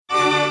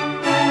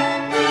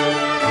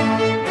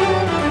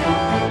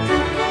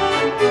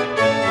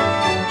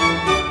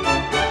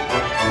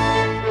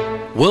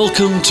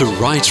Welcome to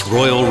Right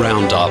Royal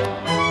Roundup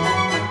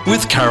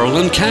with Carol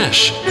and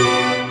Cash.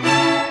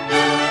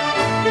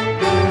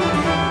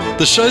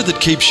 The show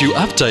that keeps you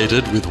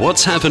updated with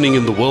what's happening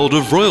in the world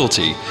of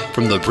royalty,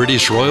 from the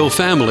British royal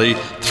family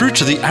through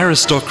to the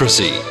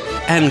aristocracy,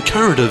 and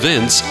current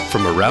events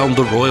from around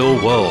the royal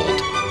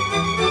world.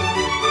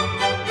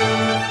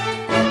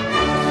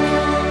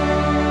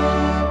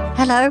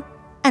 Hello,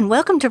 and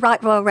welcome to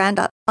Right Royal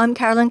Roundup. I'm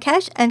Carolyn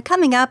Cash, and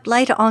coming up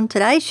later on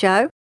today's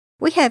show,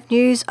 we have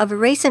news of a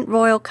recent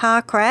royal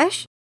car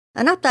crash,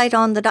 an update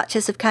on the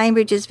Duchess of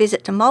Cambridge's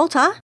visit to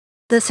Malta,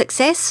 the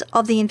success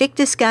of the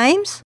Invictus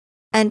Games,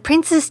 and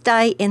Princess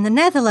Day in the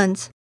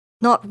Netherlands.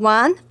 Not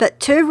one, but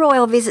two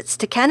royal visits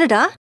to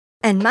Canada,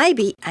 and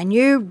maybe a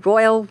new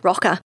royal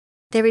rocker.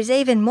 There is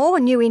even more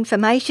new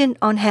information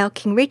on how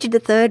King Richard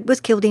III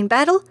was killed in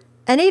battle,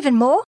 and even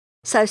more,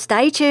 so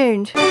stay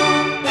tuned.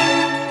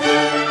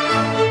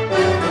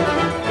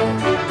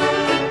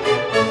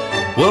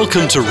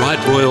 Welcome to Right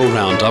Royal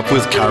Roundup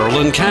with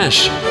Carol and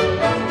Cash.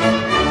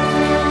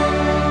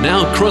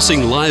 Now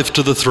crossing live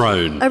to the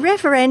throne. A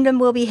referendum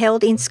will be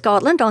held in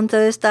Scotland on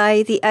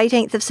Thursday, the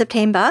 18th of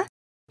September,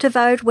 to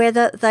vote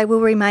whether they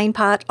will remain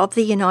part of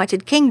the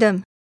United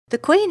Kingdom. The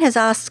Queen has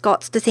asked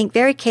Scots to think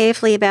very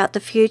carefully about the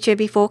future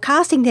before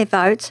casting their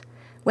votes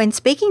when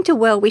speaking to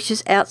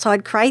well-wishers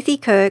outside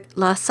Crathie Kirk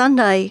last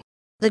Sunday.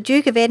 The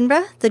Duke of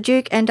Edinburgh, the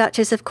Duke and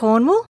Duchess of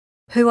Cornwall,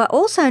 who are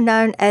also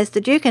known as the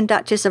Duke and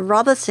Duchess of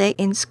Rothesay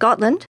in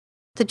Scotland,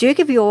 the Duke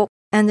of York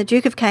and the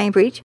Duke of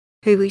Cambridge,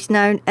 who is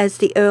known as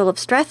the Earl of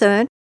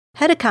Strathearn,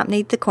 had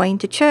accompanied the Queen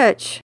to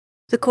church.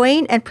 The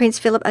Queen and Prince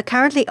Philip are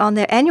currently on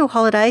their annual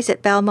holidays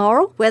at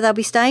Balmoral, where they'll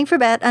be staying for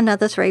about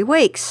another 3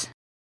 weeks.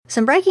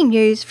 Some breaking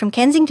news from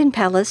Kensington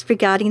Palace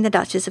regarding the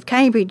Duchess of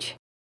Cambridge.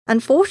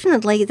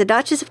 Unfortunately, the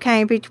Duchess of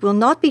Cambridge will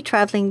not be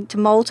travelling to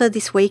Malta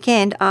this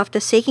weekend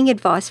after seeking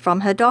advice from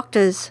her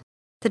doctors.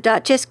 The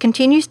Duchess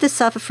continues to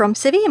suffer from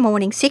severe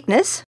morning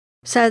sickness,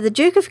 so the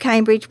Duke of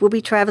Cambridge will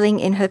be travelling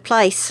in her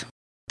place.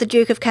 The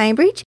Duke of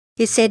Cambridge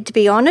is said to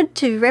be honoured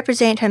to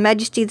represent Her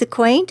Majesty the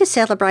Queen to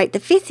celebrate the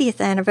 50th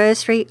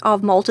anniversary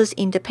of Malta's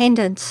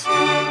independence.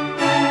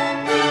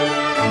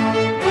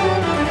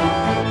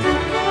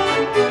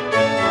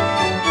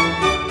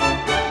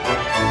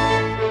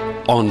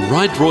 On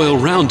Right Royal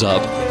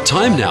Roundup,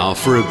 time now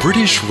for a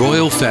British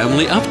royal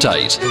family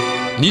update.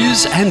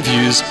 News and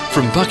views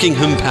from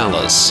Buckingham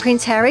Palace.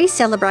 Prince Harry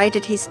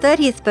celebrated his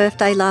 30th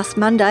birthday last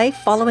Monday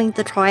following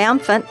the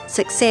triumphant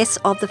success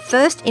of the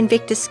first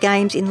Invictus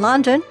Games in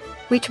London,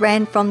 which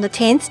ran from the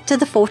 10th to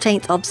the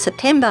 14th of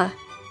September.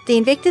 The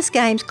Invictus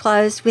Games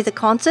closed with a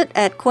concert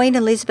at Queen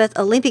Elizabeth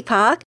Olympic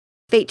Park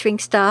featuring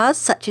stars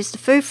such as the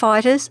Foo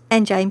Fighters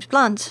and James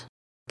Blunt.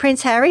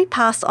 Prince Harry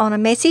passed on a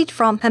message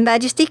from Her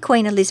Majesty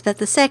Queen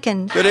Elizabeth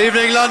II. Good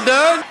evening,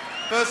 London.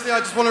 Firstly, I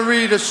just want to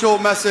read a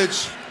short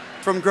message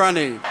from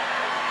Granny.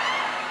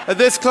 At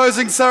this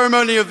closing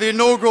ceremony of the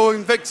inaugural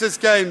Invictus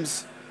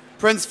Games,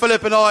 Prince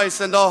Philip and I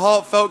send our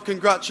heartfelt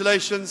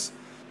congratulations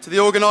to the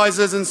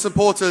organisers and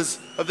supporters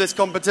of this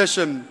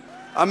competition,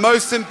 and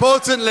most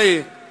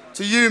importantly,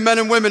 to you men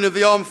and women of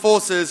the armed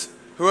forces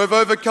who have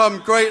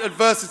overcome great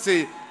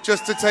adversity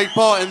just to take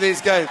part in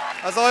these games.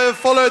 As I have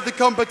followed the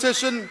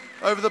competition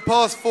over the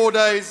past 4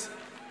 days,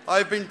 I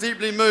have been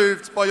deeply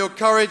moved by your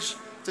courage,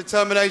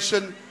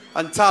 determination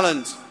and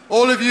talent.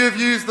 All of you have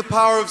used the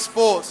power of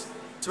sport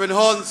to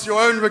enhance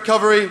your own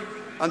recovery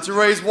and to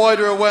raise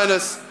wider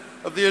awareness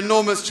of the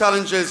enormous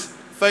challenges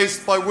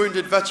faced by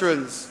wounded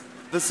veterans.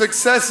 The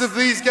success of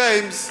these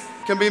games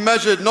can be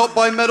measured not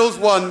by medals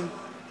won,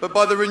 but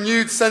by the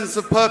renewed sense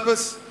of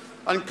purpose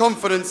and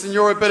confidence in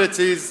your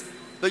abilities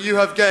that you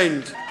have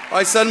gained.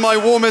 I send my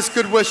warmest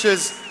good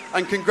wishes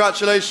and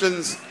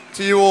congratulations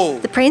to you all.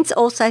 The Prince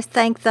also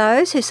thanked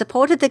those who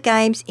supported the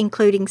Games,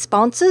 including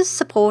sponsors,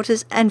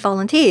 supporters and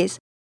volunteers,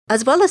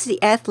 as well as the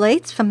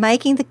athletes, for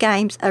making the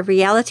Games a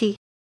reality.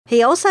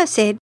 He also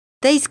said,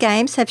 "These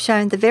Games have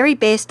shown the very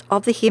best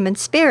of the human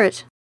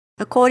spirit."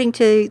 According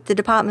to the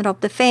Department of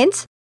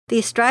Defence, the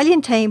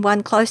Australian team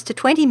won close to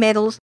 20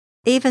 medals,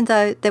 even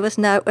though there was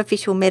no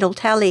official medal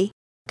tally.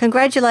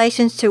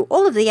 Congratulations to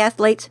all of the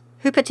athletes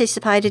who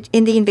participated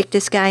in the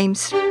Invictus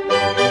Games.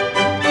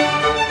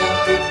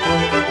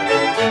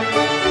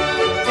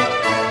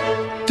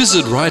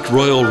 Visit Right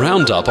Royal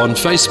Roundup on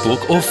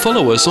Facebook or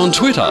follow us on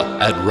Twitter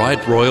at Right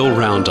Royal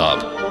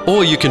Roundup.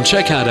 Or you can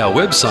check out our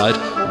website,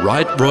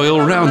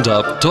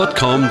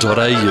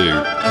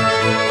 rightroyalroundup.com.au.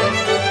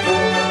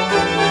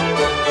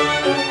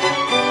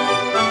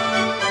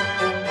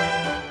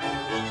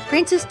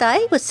 Princess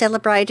Day was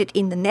celebrated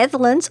in the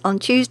Netherlands on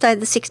Tuesday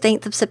the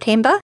 16th of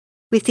September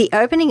with the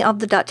opening of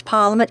the Dutch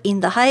Parliament in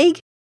The Hague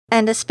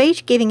and a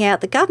speech giving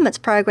out the government's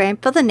program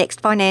for the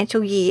next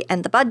financial year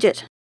and the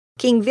budget.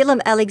 King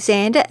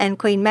Willem-Alexander and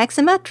Queen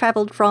Maxima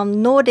travelled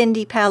from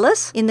Noordeinde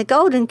Palace in the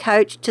Golden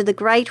Coach to the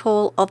Great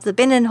Hall of the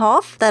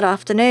Binnenhof that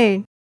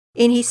afternoon.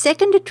 In his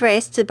second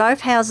address to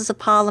both Houses of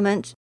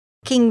Parliament,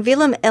 King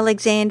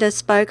Willem-Alexander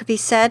spoke of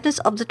his sadness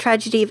of the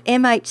tragedy of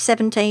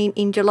MH17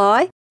 in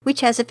July,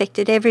 which has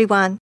affected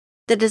everyone.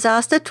 The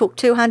disaster took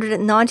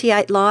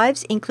 298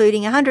 lives,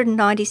 including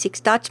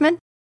 196 Dutchmen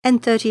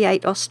and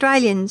 38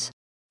 Australians.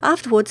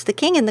 Afterwards, the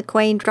King and the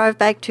Queen drove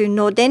back to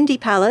Noordendi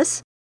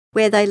Palace,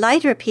 where they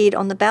later appeared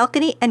on the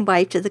balcony and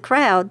waved to the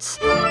crowds.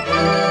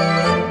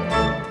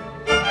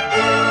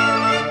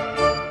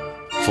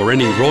 For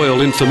any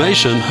royal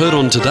information heard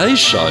on today's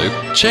show,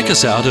 check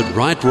us out at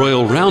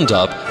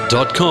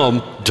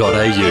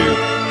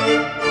rightroyalroundup.com.au.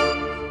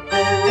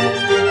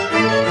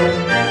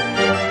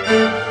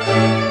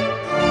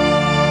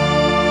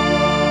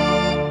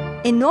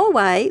 In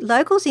Norway,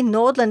 locals in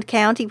Nordland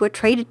County were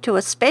treated to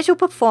a special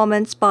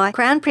performance by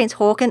Crown Prince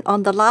Haakon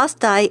on the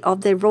last day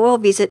of their royal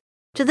visit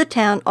to the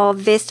town of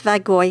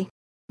Vestvågøy.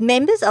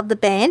 Members of the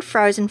band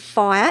Frozen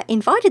Fire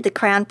invited the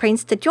Crown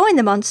Prince to join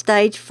them on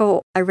stage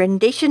for a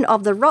rendition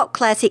of the rock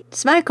classic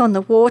Smoke on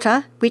the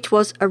Water, which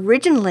was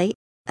originally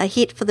a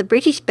hit for the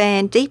British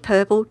band Deep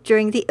Purple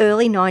during the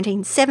early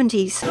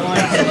 1970s.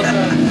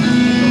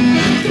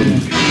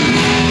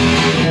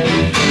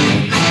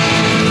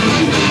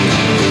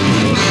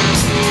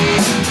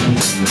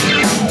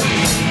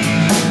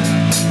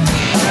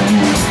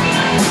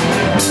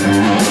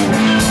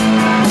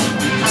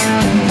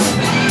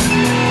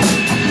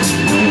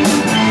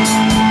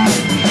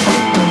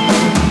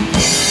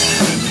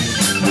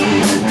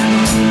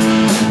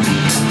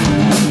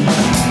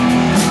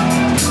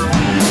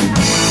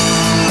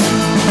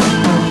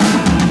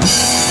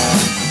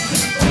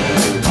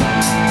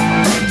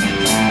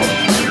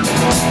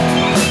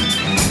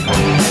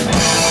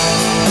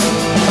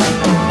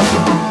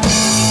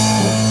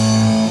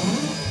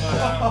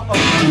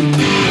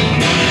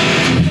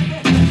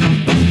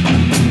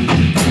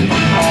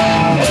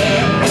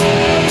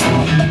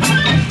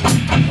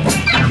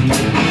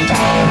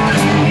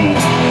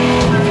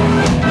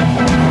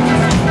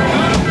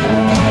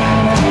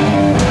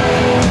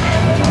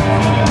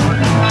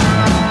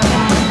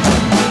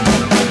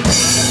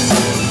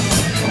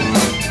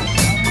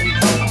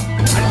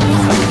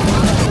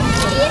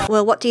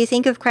 Well, what do you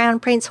think of Crown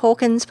Prince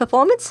Haakon's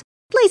performance?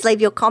 Please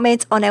leave your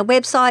comments on our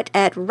website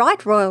at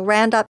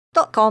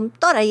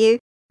rightroyalroundup.com.au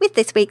with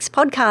this week's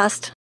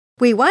podcast.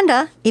 We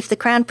wonder if the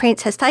Crown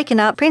Prince has taken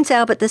up Prince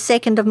Albert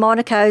II of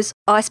Monaco's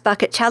Ice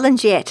Bucket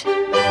Challenge yet.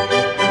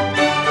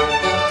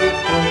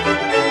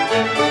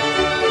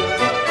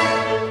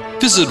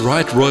 Visit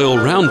Right Royal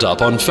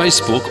Roundup on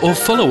Facebook or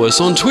follow us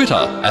on Twitter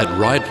at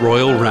Right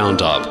Royal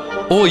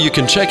Roundup. Or you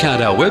can check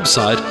out our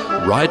website,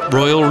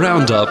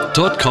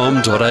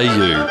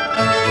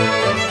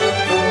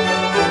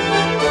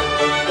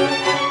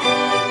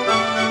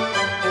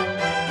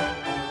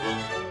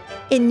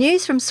 rightroyalroundup.com.au. In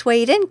news from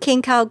Sweden,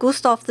 King Carl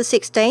Gustaf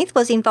XVI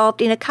was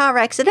involved in a car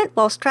accident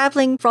whilst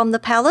travelling from the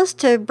palace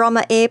to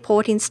Bromma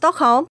Airport in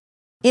Stockholm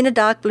in a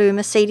dark blue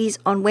Mercedes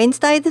on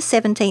Wednesday the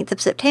 17th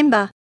of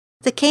September.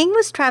 The King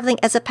was travelling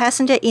as a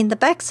passenger in the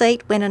back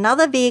seat when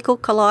another vehicle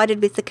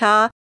collided with the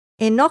car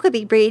in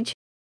Knockaby Bridge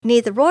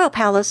near the Royal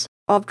Palace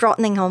of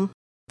Drottningholm.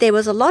 There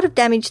was a lot of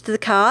damage to the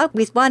car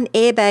with one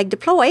airbag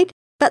deployed,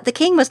 but the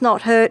King was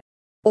not hurt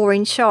or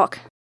in shock.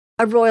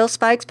 A royal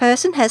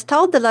spokesperson has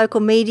told the local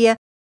media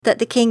that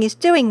the King is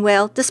doing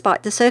well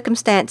despite the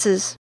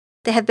circumstances.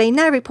 There have been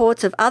no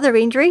reports of other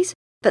injuries,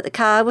 but the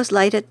car was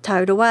later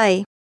towed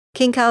away.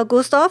 King Carl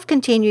Gustaf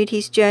continued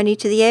his journey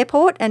to the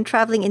airport and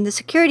travelling in the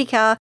security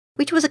car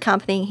which was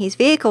accompanying his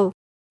vehicle.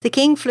 The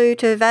King flew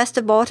to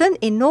Västerbotten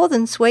in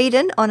northern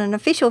Sweden on an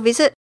official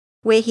visit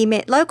where he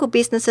met local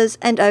businesses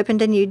and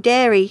opened a new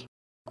dairy.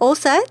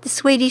 Also, the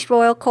Swedish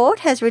Royal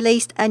Court has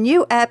released a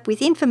new app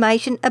with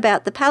information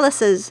about the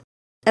palaces,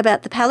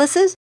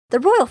 the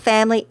royal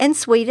family and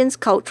Sweden's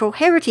cultural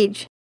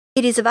heritage.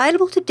 It is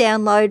available to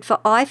download for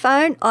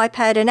iPhone,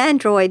 iPad and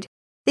Android.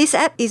 This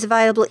app is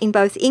available in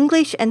both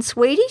English and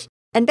Swedish,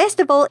 and best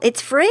of all,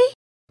 it's free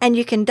and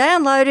you can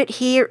download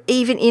it here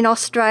even in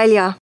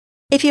Australia.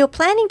 If you're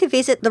planning to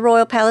visit the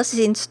royal palaces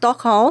in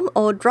Stockholm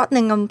or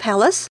Drottningholm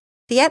Palace,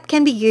 the app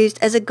can be used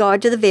as a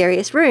guide to the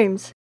various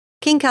rooms.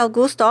 King Carl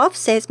Gustaf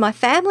says, "My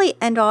family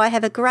and I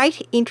have a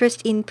great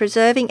interest in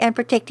preserving and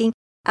protecting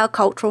our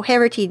cultural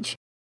heritage.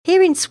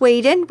 Here in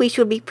Sweden, we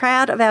should be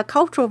proud of our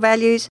cultural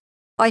values.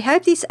 I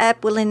hope this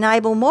app will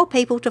enable more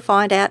people to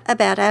find out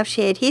about our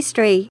shared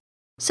history."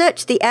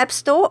 Search the App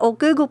Store or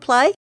Google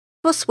Play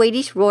for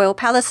Swedish Royal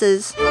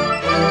Palaces.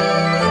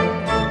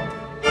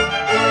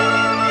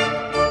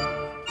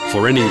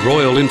 For any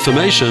royal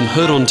information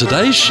heard on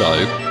today's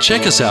show,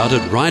 check us out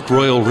at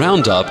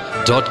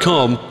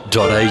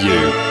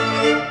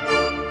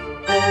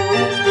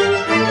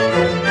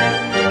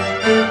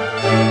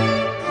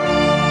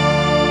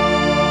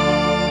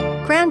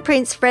Crown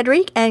Prince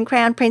Frederik and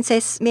Crown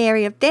Princess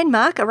Mary of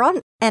Denmark are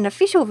on an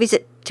official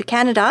visit to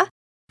Canada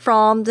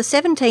from the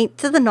 17th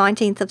to the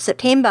 19th of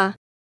September.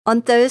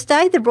 On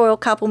Thursday, the royal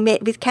couple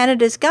met with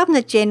Canada's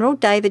Governor-General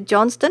David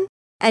Johnston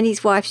and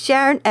his wife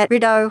Sharon at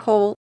Rideau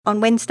Hall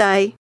on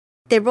Wednesday.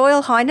 Their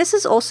Royal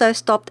Highnesses also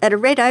stopped at a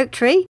red oak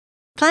tree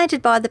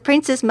planted by the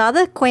Prince's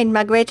mother, Queen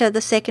Margrethe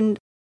II,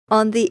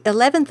 on the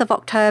 11th of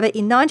October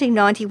in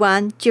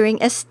 1991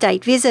 during a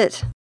state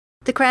visit.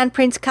 The Crown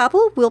Prince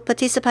couple will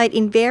participate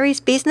in various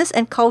business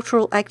and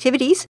cultural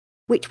activities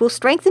which will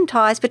strengthen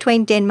ties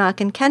between Denmark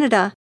and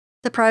Canada.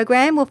 The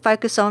program will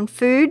focus on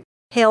food,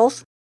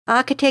 health,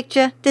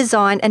 architecture,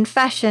 design and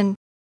fashion.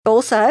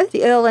 Also,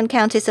 the Earl and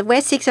Countess of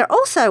Wessex are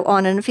also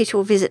on an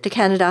official visit to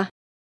Canada.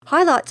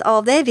 Highlights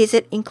of their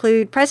visit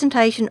include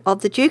presentation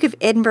of the Duke of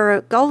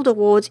Edinburgh Gold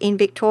Awards in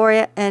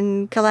Victoria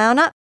and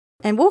Kelowna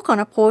and walk on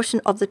a portion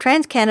of the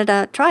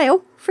Trans-Canada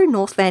Trail through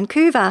North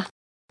Vancouver.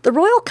 The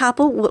royal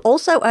couple will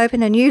also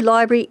open a new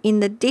library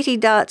in the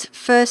Dittidat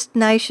First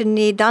Nation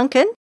near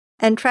Duncan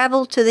and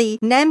travel to the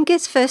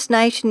Namgis First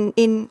Nation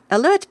in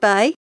Alert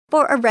Bay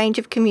for a range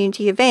of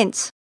community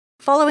events.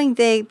 Following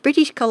their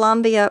British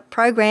Columbia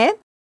program,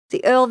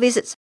 the Earl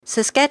visits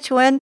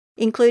Saskatchewan,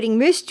 including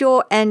Moose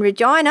Jaw and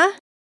Regina,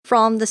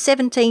 from the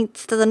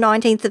 17th to the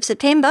 19th of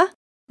September,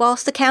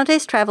 whilst the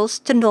Countess travels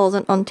to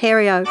Northern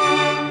Ontario.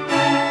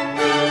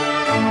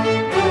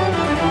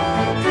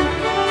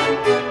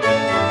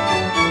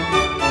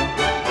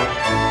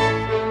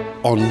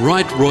 On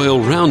Right Royal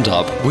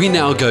Roundup, we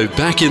now go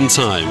back in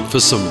time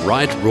for some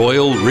Right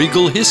Royal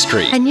Regal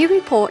history. A new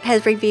report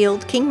has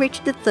revealed King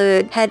Richard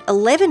III had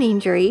 11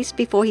 injuries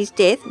before his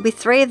death, with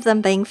 3 of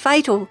them being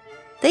fatal.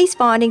 These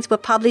findings were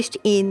published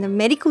in the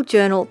medical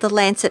journal The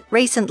Lancet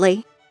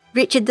recently.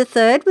 Richard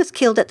III was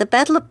killed at the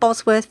Battle of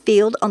Bosworth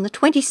Field on the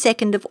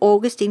 22nd of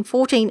August in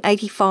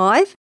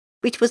 1485,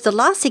 which was the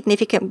last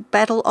significant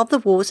battle of the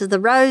Wars of the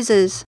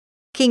Roses.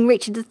 King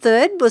Richard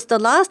III was the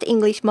last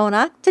English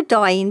monarch to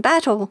die in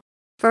battle.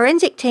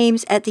 Forensic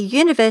teams at the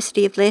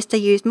University of Leicester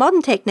used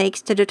modern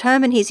techniques to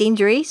determine his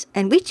injuries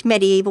and which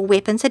medieval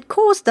weapons had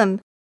caused them.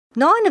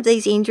 9 of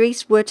these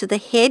injuries were to the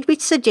head, which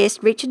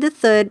suggests Richard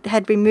III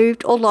had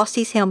removed or lost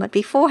his helmet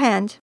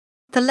beforehand.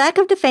 The lack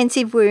of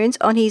defensive wounds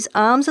on his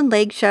arms and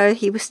legs show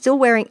he was still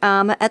wearing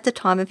armour at the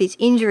time of his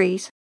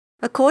injuries.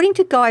 According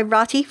to Guy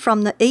Rutty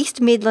from the East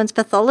Midlands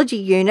Pathology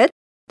Unit,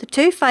 the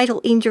 2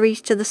 fatal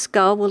injuries to the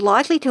skull were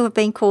likely to have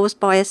been caused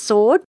by a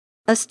sword,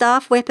 a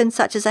staff weapon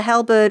such as a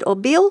halberd or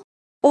bill,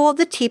 or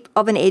the tip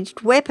of an edged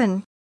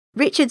weapon.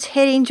 Richard's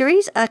head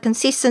injuries are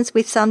consistent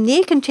with some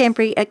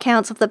near-contemporary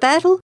accounts of the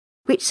battle,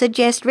 which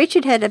suggest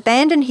Richard had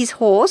abandoned his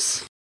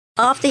horse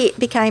after it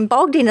became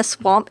bogged in a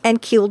swamp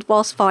and killed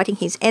whilst fighting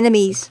his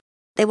enemies.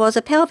 There was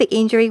a pelvic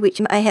injury which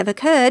may have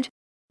occurred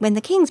when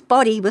the king's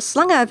body was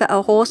slung over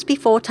a horse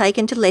before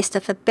taken to Leicester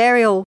for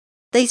burial.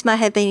 These may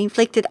have been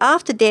inflicted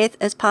after death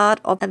as part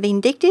of a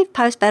vindictive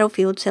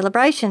post-battlefield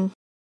celebration.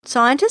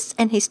 Scientists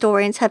and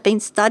historians have been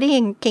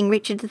studying King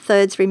Richard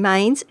III's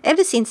remains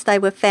ever since they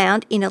were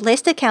found in a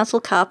Leicester Council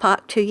car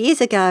park 2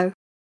 years ago.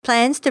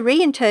 Plans to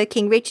reinter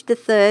King Richard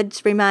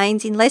III's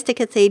remains in Leicester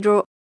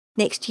Cathedral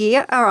next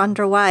year are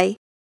underway.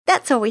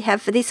 That's all we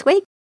have for this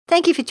week.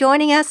 Thank you for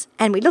joining us,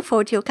 and we look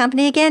forward to your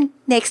company again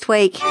next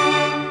week.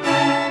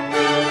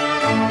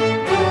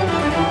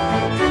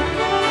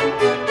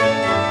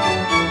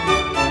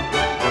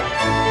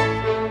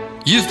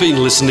 You've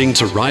been listening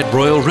to Right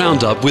Royal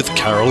Roundup with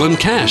Carol and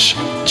Cash.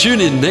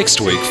 Tune in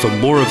next week for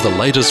more of the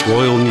latest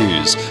royal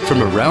news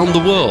from around the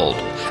world.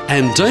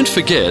 And don't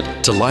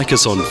forget to like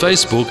us on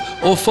Facebook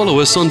or follow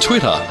us on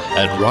Twitter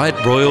at Right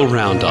Royal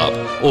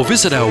Roundup, or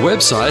visit our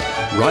website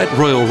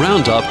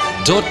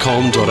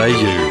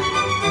rightroyalroundup.com.au.